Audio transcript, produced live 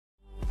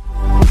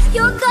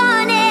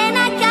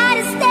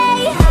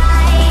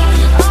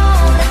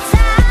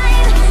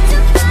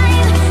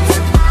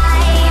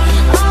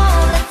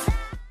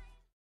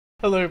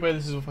Hello everybody,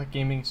 this is Wolfpack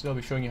Gaming. So I'll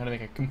be showing you how to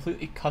make a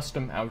completely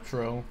custom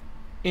outro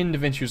in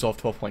Davinci Resolve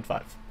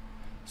 12.5.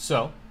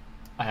 So,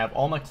 I have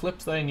all my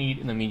clips that I need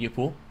in the media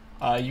pool.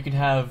 You can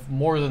have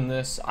more than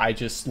this. I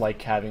just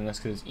like having this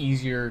because it's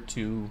easier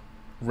to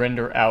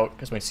render out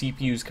because my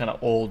CPU is kind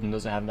of old and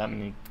doesn't have that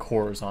many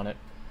cores on it.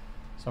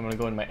 So I'm going to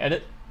go into my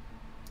edit.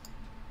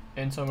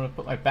 And so I'm going to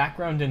put my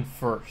background in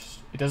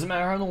first. It doesn't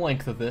matter on the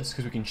length of this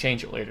because we can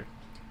change it later.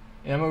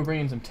 And I'm going to bring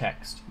in some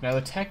text. Now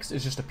the text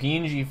is just a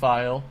PNG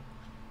file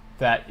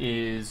that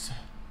is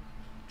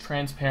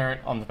transparent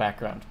on the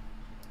background.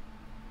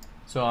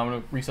 So I'm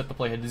going to reset the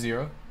playhead to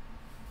 0.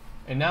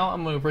 And now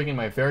I'm going to bring in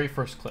my very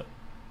first clip.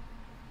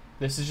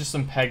 This is just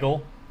some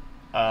Peggle.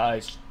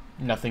 It's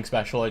nothing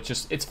special.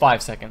 It's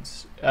 5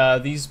 seconds.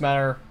 These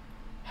matter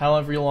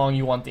however long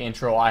you want the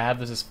intro. I have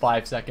this as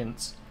 5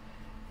 seconds.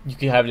 You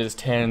can have it as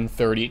 10,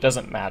 30. It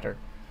doesn't matter.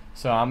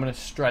 So I'm going to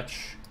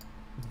stretch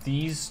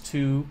these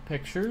two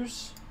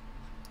pictures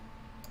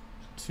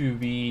to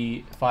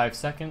be 5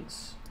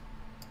 seconds.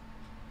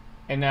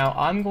 And now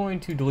I'm going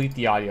to delete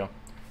the audio.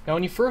 Now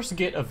when you first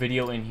get a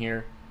video in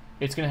here,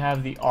 it's going to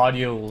have the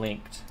audio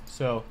linked.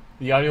 So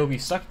the audio will be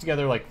stuck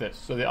together like this.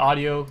 So the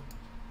audio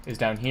is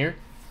down here.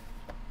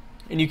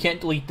 And you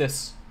can't delete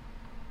this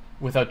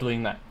without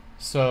deleting that.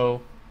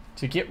 So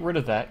to get rid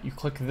of that, you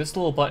click this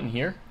little button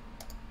here,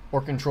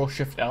 or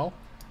Control-Shift-L,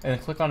 and then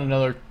click on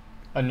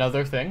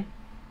another thing,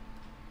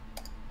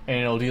 and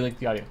it'll delete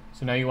the audio.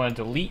 So now you want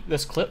to delete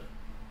this clip,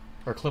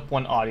 or clip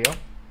 1 audio.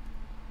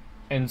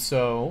 And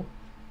so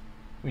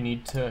we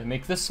need to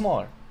make this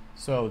smaller.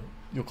 So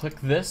you'll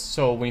click this,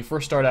 so when you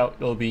first start out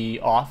it'll be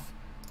off.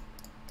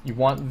 You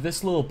want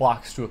this little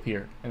box to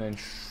appear and then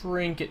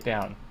shrink it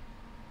down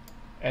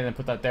and then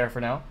put that there for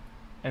now.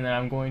 And then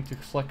I'm going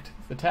to select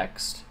the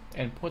text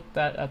and put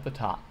that at the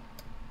top.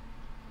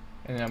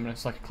 And then I'm going to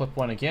select clip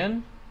 1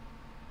 again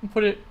and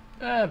put it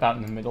about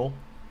in the middle,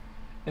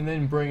 and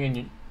then bring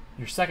in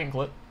your second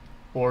clip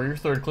or your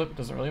third clip, it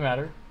doesn't really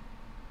matter.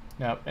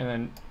 Now, and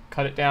then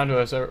cut it down to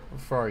as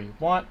far as you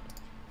want.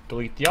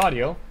 Delete the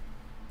audio,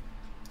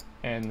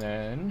 and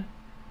then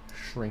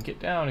shrink it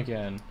down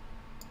again.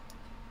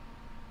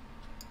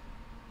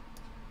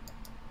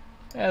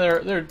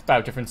 Yeah, they're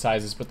about different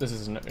sizes, but this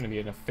isn't going to be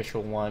an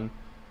official one.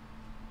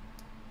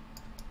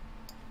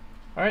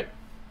 Alright,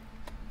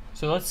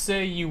 so let's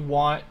say you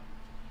want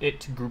it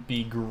to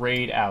be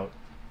grayed out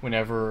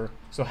whenever,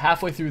 so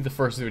halfway through the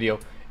first video,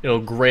 it'll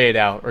gray it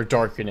out or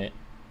darken it.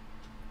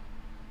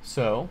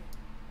 So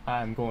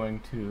I'm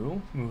going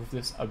to move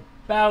this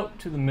about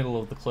to the middle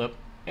of the clip,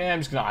 and I'm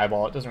just going to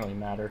eyeball it, doesn't really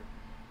matter.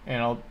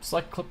 And I'll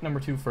select clip number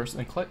 2 first,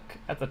 and then click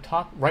at the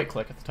top, right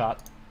click at the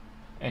top,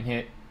 and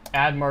hit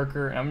add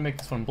marker, and I'm going to make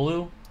this one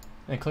blue, and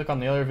then click on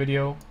the other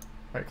video,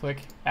 right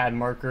click, add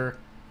marker,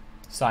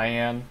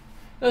 cyan.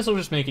 This will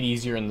just make it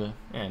easier in the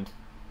end.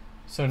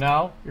 So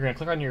now you're going to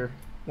click on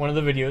one of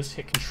the videos,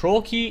 hit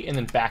control key, and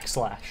then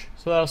backslash.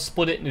 So that'll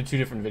split it into 2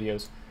 different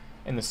videos.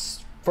 And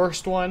this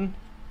first one,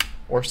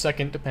 or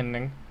second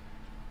depending,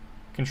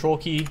 control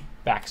key,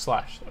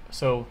 backslash.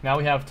 So now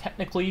we have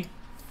technically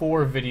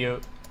 4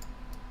 videos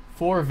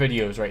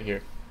right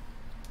here.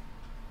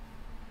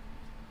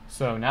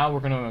 So now we're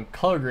going to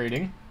color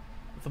grading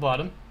at the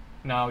bottom.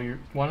 Now you're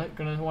going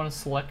to want to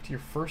select your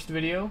first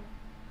video.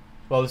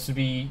 Well, this would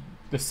be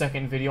the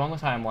second video on the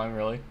timeline,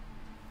 really.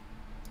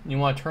 You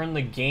want to turn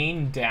the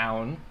gain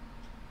down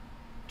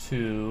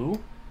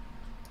to,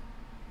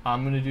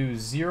 I'm going to do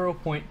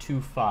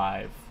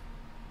 0.25.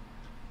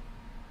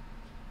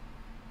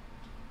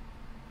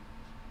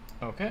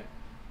 Okay,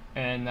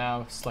 and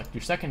now select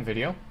your second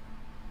video.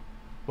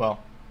 Well,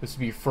 this would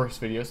be your first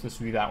video, so this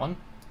would be that one.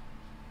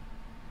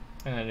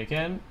 And then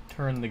again,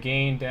 turn the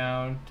gain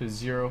down to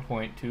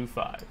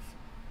 0.25.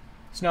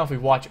 So now if we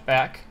watch it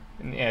back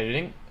in the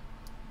editing,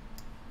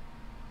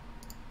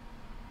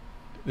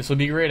 this will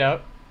be grayed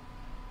out,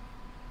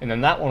 and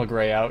then that one will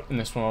gray out, and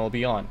this one will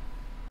be on.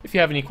 If you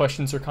have any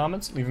questions or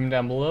comments, leave them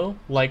down below.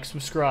 Like,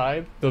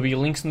 subscribe. There'll be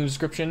links in the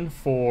description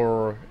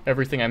for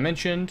everything I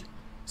mentioned.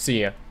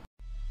 See ya.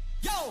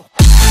 Yo!